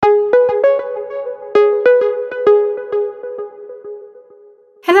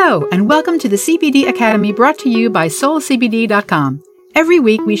Hello, and welcome to the CBD Academy brought to you by SoulCBD.com. Every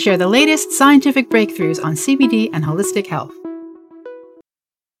week, we share the latest scientific breakthroughs on CBD and holistic health.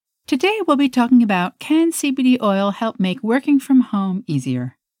 Today, we'll be talking about, can CBD oil help make working from home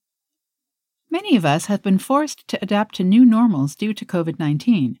easier? Many of us have been forced to adapt to new normals due to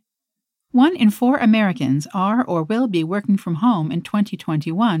COVID-19. 1 in 4 Americans are or will be working from home in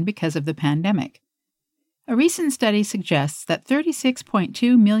 2021 because of the pandemic. A recent study suggests that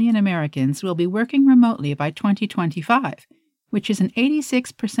 36.2 million Americans will be working remotely by 2025, which is an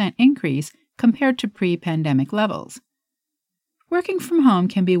 86% increase compared to pre-pandemic levels. Working from home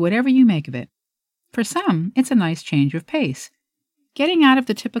can be whatever you make of it. For some, it's a nice change of pace. Getting out of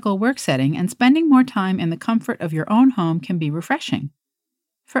the typical work setting and spending more time in the comfort of your own home can be refreshing.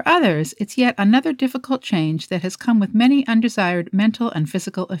 For others, it's yet another difficult change that has come with many undesired mental and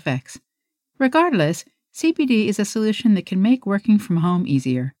physical effects. Regardless, CBD is a solution that can make working from home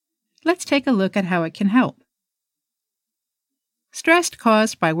easier. Let's take a look at how it can help. Stress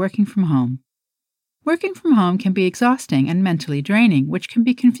caused by working from home. Working from home can be exhausting and mentally draining, which can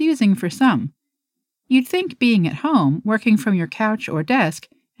be confusing for some. You'd think being at home, working from your couch or desk,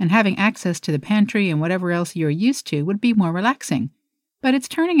 and having access to the pantry and whatever else you're used to would be more relaxing, but it's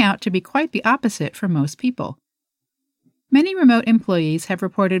turning out to be quite the opposite for most people. Many remote employees have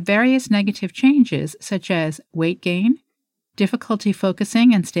reported various negative changes such as weight gain, difficulty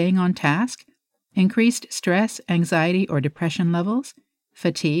focusing and staying on task, increased stress, anxiety, or depression levels,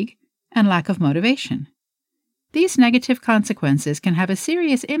 fatigue, and lack of motivation. These negative consequences can have a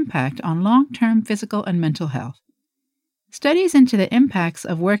serious impact on long-term physical and mental health. Studies into the impacts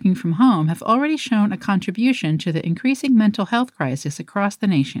of working from home have already shown a contribution to the increasing mental health crisis across the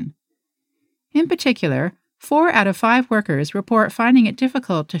nation. In particular, 4 out of 5 workers report finding it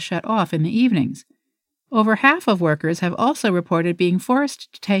difficult to shut off in the evenings. Over half of workers have also reported being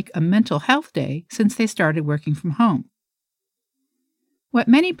forced to take a mental health day since they started working from home. What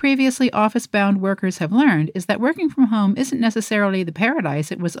many previously office-bound workers have learned is that working from home isn't necessarily the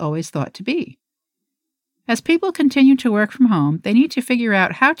paradise it was always thought to be. As people continue to work from home, they need to figure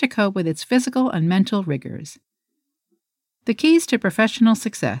out how to cope with its physical and mental rigors. The keys to professional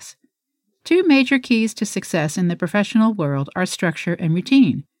success. 2 major keys to success in the professional world are structure and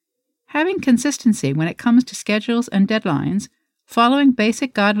routine. Having consistency when it comes to schedules and deadlines, following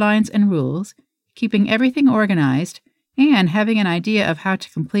basic guidelines and rules, keeping everything organized, and having an idea of how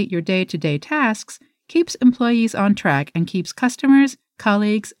to complete your day-to-day tasks keeps employees on track and keeps customers,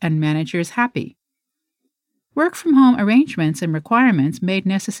 colleagues, and managers happy. Work-from-home arrangements and requirements made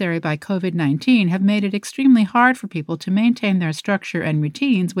necessary by COVID-19 have made it extremely hard for people to maintain their structure and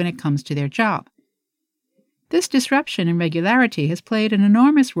routines when it comes to their job. This disruption in regularity has played an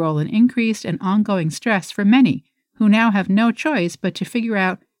enormous role in increased and ongoing stress for many who now have no choice but to figure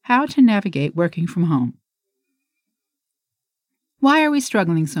out how to navigate working from home. Why are we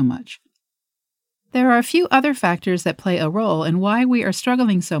struggling so much? There are a few other factors that play a role in why we are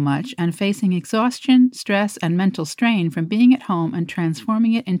struggling so much and facing exhaustion, stress, and mental strain from being at home and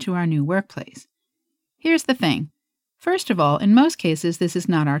transforming it into our new workplace. Here's the thing. First of all, in most cases, this is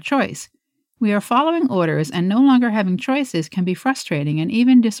not our choice. We are following orders, and no longer having choices can be frustrating and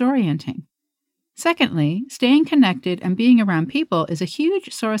even disorienting. Secondly, staying connected and being around people is a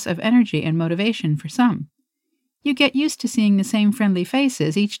huge source of energy and motivation for some. You get used to seeing the same friendly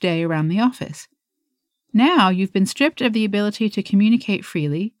faces each day around the office. Now you've been stripped of the ability to communicate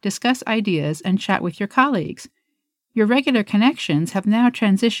freely, discuss ideas, and chat with your colleagues. Your regular connections have now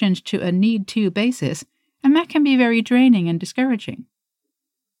transitioned to a need-to basis, and that can be very draining and discouraging.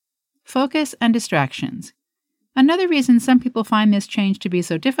 Focus and distractions. Another reason some people find this change to be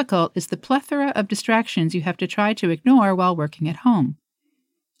so difficult is the plethora of distractions you have to try to ignore while working at home.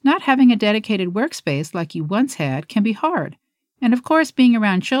 Not having a dedicated workspace like you once had can be hard. And of course, being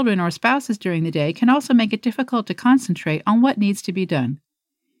around children or spouses during the day can also make it difficult to concentrate on what needs to be done.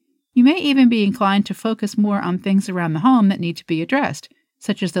 You may even be inclined to focus more on things around the home that need to be addressed,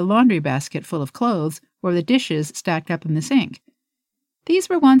 such as the laundry basket full of clothes or the dishes stacked up in the sink. These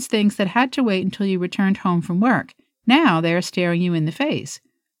were once things that had to wait until you returned home from work. Now they are staring you in the face.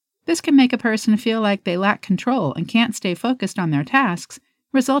 This can make a person feel like they lack control and can't stay focused on their tasks,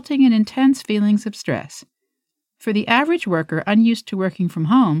 resulting in intense feelings of stress. For the average worker unused to working from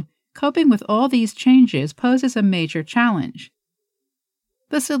home, coping with all these changes poses a major challenge.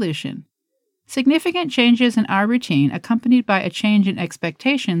 The solution. Significant changes in our routine accompanied by a change in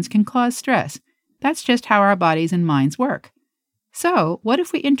expectations can cause stress. That's just how our bodies and minds work. So, what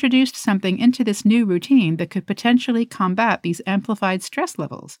if we introduced something into this new routine that could potentially combat these amplified stress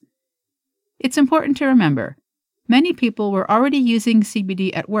levels? It's important to remember, Many people were already using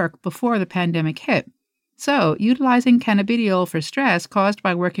CBD at work before the pandemic hit, so utilizing cannabidiol for stress caused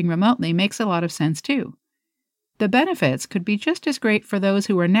by working remotely makes a lot of sense too. The benefits could be just as great for those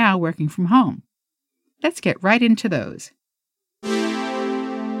who are now working from home. Let's get right into those.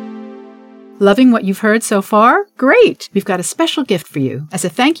 Loving what you've heard so far? Great! We've got a special gift for you. As a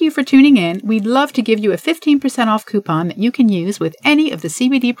thank you for tuning in, we'd love to give you a 15% off coupon that you can use with any of the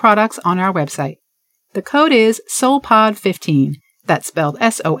CBD products on our website. The code is SOLPOD15. That's spelled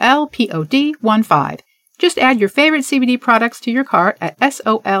SOLPOD15. Just add your favorite CBD products to your cart at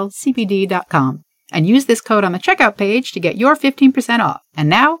solcbd.com and use this code on the checkout page to get your 15% off. And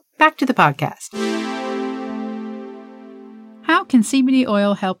now, back to the podcast. How can CBD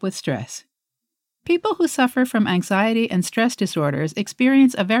oil help with stress? People who suffer from anxiety and stress disorders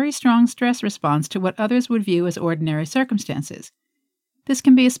experience a very strong stress response to what others would view as ordinary circumstances. This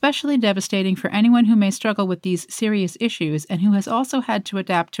can be especially devastating for anyone who may struggle with these serious issues and who has also had to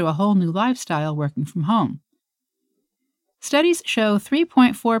adapt to a whole new lifestyle working from home. Studies show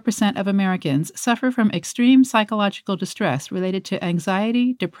 3.4% of Americans suffer from extreme psychological distress related to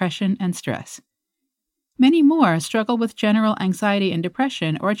anxiety, depression, and stress. Many more struggle with general anxiety and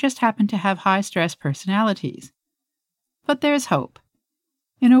depression or just happen to have high-stress personalities. But there's hope.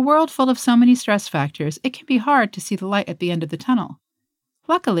 In a world full of so many stress factors, it can be hard to see the light at the end of the tunnel.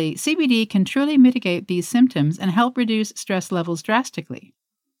 Luckily, CBD can truly mitigate these symptoms and help reduce stress levels drastically.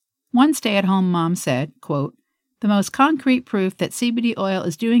 One stay-at-home mom said, quote, "The most concrete proof that CBD oil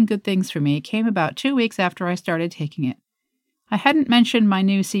is doing good things for me came about 2 weeks after I started taking it. I hadn't mentioned my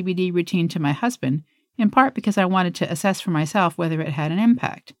new CBD routine to my husband, in part because I wanted to assess for myself whether it had an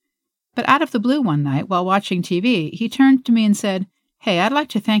impact. But out of the blue one night, while watching TV, he turned to me and said, 'Hey, I'd like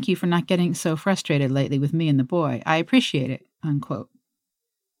to thank you for not getting so frustrated lately with me and the boy. I appreciate it,' unquote."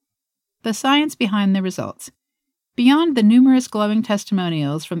 The science behind the results. Beyond the numerous glowing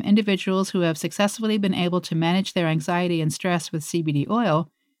testimonials from individuals who have successfully been able to manage their anxiety and stress with CBD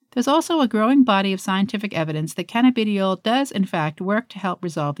oil, there's also a growing body of scientific evidence that cannabidiol does in fact work to help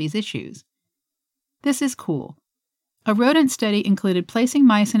resolve these issues. This is cool. A rodent study included placing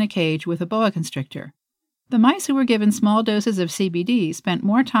mice in a cage with a boa constrictor. The mice who were given small doses of CBD spent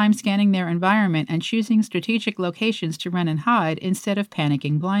more time scanning their environment and choosing strategic locations to run and hide instead of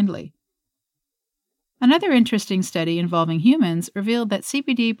panicking blindly. Another interesting study involving humans revealed that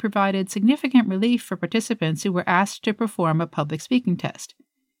CBD provided significant relief for participants who were asked to perform a public speaking test.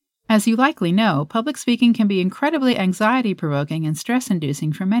 As you likely know, public speaking can be incredibly anxiety-provoking and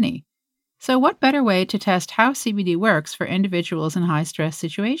stress-inducing for many. So what better way to test how CBD works for individuals in high-stress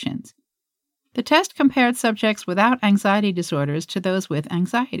situations? The test compared subjects without anxiety disorders to those with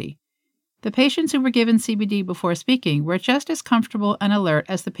anxiety. The patients who were given CBD before speaking were just as comfortable and alert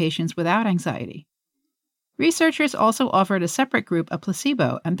as the patients without anxiety. Researchers also offered a separate group a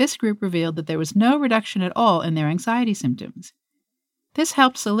placebo, and this group revealed that there was no reduction at all in their anxiety symptoms. This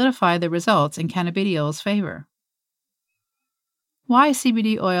helped solidify the results in cannabidiol's favor. Why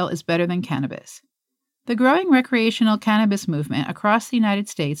CBD oil is better than cannabis. The growing recreational cannabis movement across the United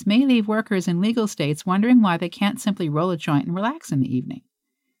States may leave workers in legal states wondering why they can't simply roll a joint and relax in the evening.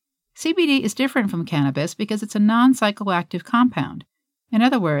 CBD is different from cannabis because it's a non-psychoactive compound. In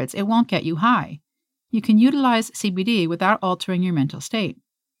other words, it won't get you high. You can utilize CBD without altering your mental state.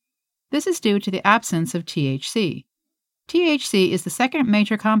 This is due to the absence of THC. THC is the second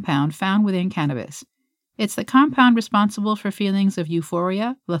major compound found within cannabis. It's the compound responsible for feelings of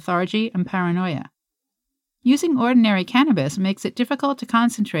euphoria, lethargy, and paranoia. Using ordinary cannabis makes it difficult to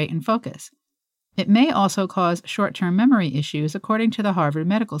concentrate and focus. It may also cause short-term memory issues, according to the Harvard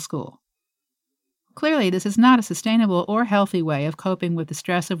Medical School. Clearly, this is not a sustainable or healthy way of coping with the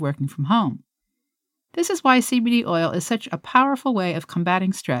stress of working from home. This is why CBD oil is such a powerful way of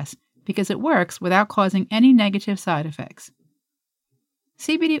combating stress, because it works without causing any negative side effects.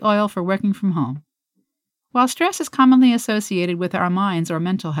 CBD oil for working from home. While stress is commonly associated with our minds or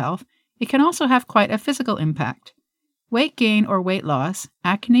mental health, it can also have quite a physical impact. Weight gain or weight loss,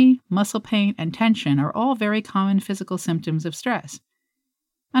 acne, muscle pain, and tension are all very common physical symptoms of stress.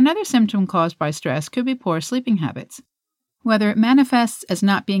 Another symptom caused by stress could be poor sleeping habits. Whether it manifests as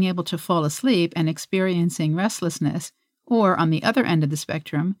not being able to fall asleep and experiencing restlessness, or on the other end of the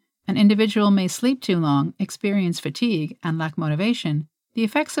spectrum, an individual may sleep too long, experience fatigue, and lack motivation, the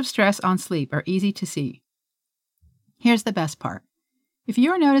effects of stress on sleep are easy to see. Here's the best part. If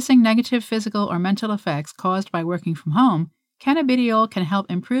you're noticing negative physical or mental effects caused by working from home, cannabidiol can help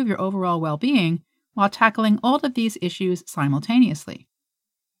improve your overall well-being while tackling all of these issues simultaneously.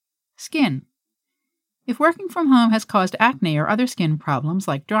 Skin. If working from home has caused acne or other skin problems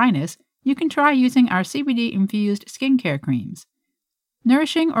like dryness, you can try using our CBD-infused skincare creams.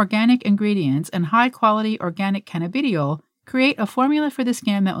 Nourishing organic ingredients and high-quality organic cannabidiol create a formula for the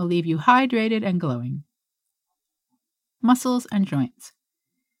skin that will leave you hydrated and glowing. Muscles and joints.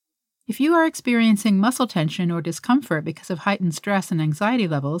 If you are experiencing muscle tension or discomfort because of heightened stress and anxiety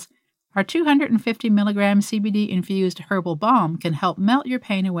levels, our 250 mg CBD-infused herbal balm can help melt your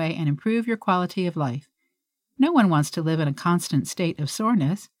pain away and improve your quality of life. No one wants to live in a constant state of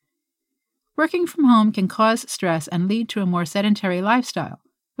soreness. Working from home can cause stress and lead to a more sedentary lifestyle,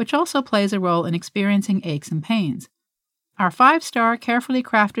 which also plays a role in experiencing aches and pains. Our 5-star, carefully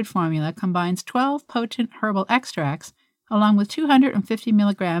crafted formula combines 12 potent herbal extracts along with 250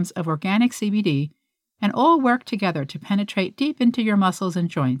 milligrams of organic CBD, and all work together to penetrate deep into your muscles and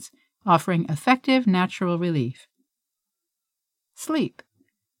joints, offering effective natural relief. Sleep.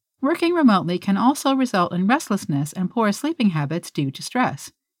 Working remotely can also result in restlessness and poor sleeping habits due to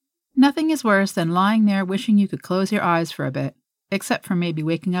stress. Nothing is worse than lying there wishing you could close your eyes for a bit, except for maybe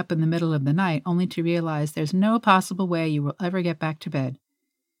waking up in the middle of the night only to realize there's no possible way you will ever get back to bed.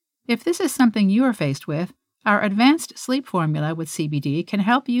 If this is something you are faced with, our advanced sleep formula with CBD can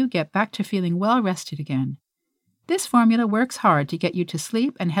help you get back to feeling well rested again. This formula works hard to get you to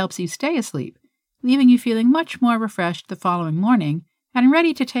sleep and helps you stay asleep, leaving you feeling much more refreshed the following morning and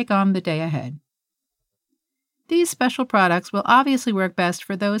ready to take on the day ahead. These special products will obviously work best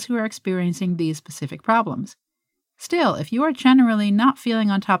for those who are experiencing these specific problems. Still, if you are generally not feeling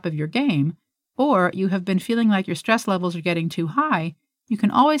on top of your game, or you have been feeling like your stress levels are getting too high, you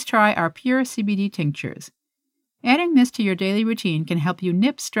can always try our pure CBD tinctures. Adding this to your daily routine can help you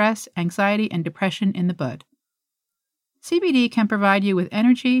nip stress, anxiety, and depression in the bud. CBD can provide you with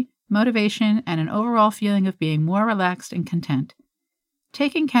energy, motivation, and an overall feeling of being more relaxed and content.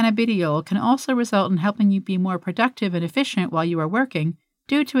 Taking cannabidiol can also result in helping you be more productive and efficient while you are working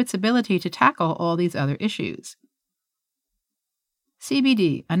due to its ability to tackle all these other issues.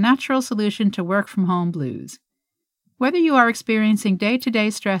 CBD, a natural solution to work-from-home blues. Whether you are experiencing day-to-day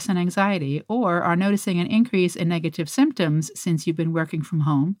stress and anxiety or are noticing an increase in negative symptoms since you've been working from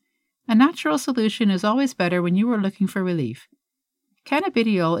home, a natural solution is always better when you are looking for relief.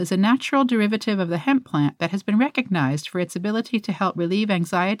 Cannabidiol is a natural derivative of the hemp plant that has been recognized for its ability to help relieve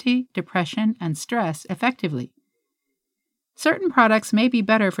anxiety, depression, and stress effectively. Certain products may be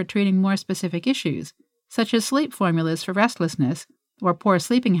better for treating more specific issues, such as sleep formulas for restlessness or poor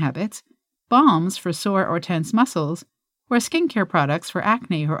sleeping habits, balms for sore or tense muscles, or skincare products for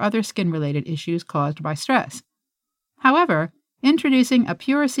acne or other skin-related issues caused by stress. However, introducing a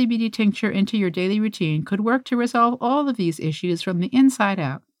pure CBD tincture into your daily routine could work to resolve all of these issues from the inside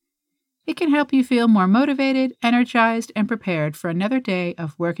out. It can help you feel more motivated, energized, and prepared for another day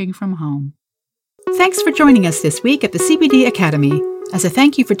of working from home. Thanks for joining us this week at the CBD Academy. As a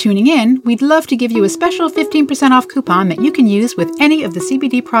thank you for tuning in, we'd love to give you a special 15% off coupon that you can use with any of the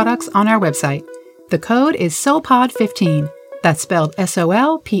CBD products on our website. The code is SOLPOD15. That's spelled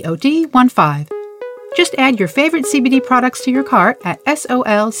SOLPOD15. Just add your favorite CBD products to your cart at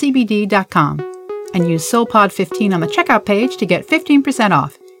solcbd.com and use SOLPOD15 on the checkout page to get 15%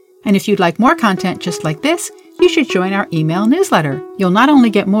 off. And if you'd like more content just like this, you should join our email newsletter. You'll not only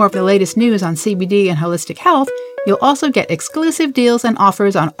get more of the latest news on CBD and holistic health, you'll also get exclusive deals and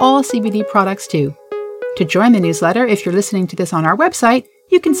offers on all CBD products too. To join the newsletter, if you're listening to this on our website,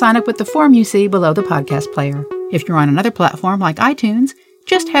 you can sign up with the form you see below the podcast player. If you're on another platform like iTunes,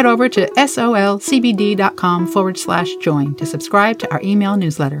 just head over to solcbd.com/join to subscribe to our email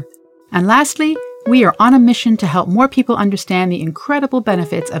newsletter. And lastly, we are on a mission to help more people understand the incredible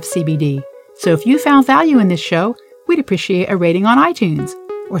benefits of CBD. So if you found value in this show, we'd appreciate a rating on iTunes.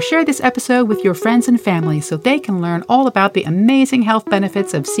 Or share this episode with your friends and family so they can learn all about the amazing health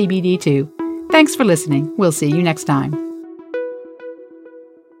benefits of CBD too. Thanks for listening. We'll see you next time.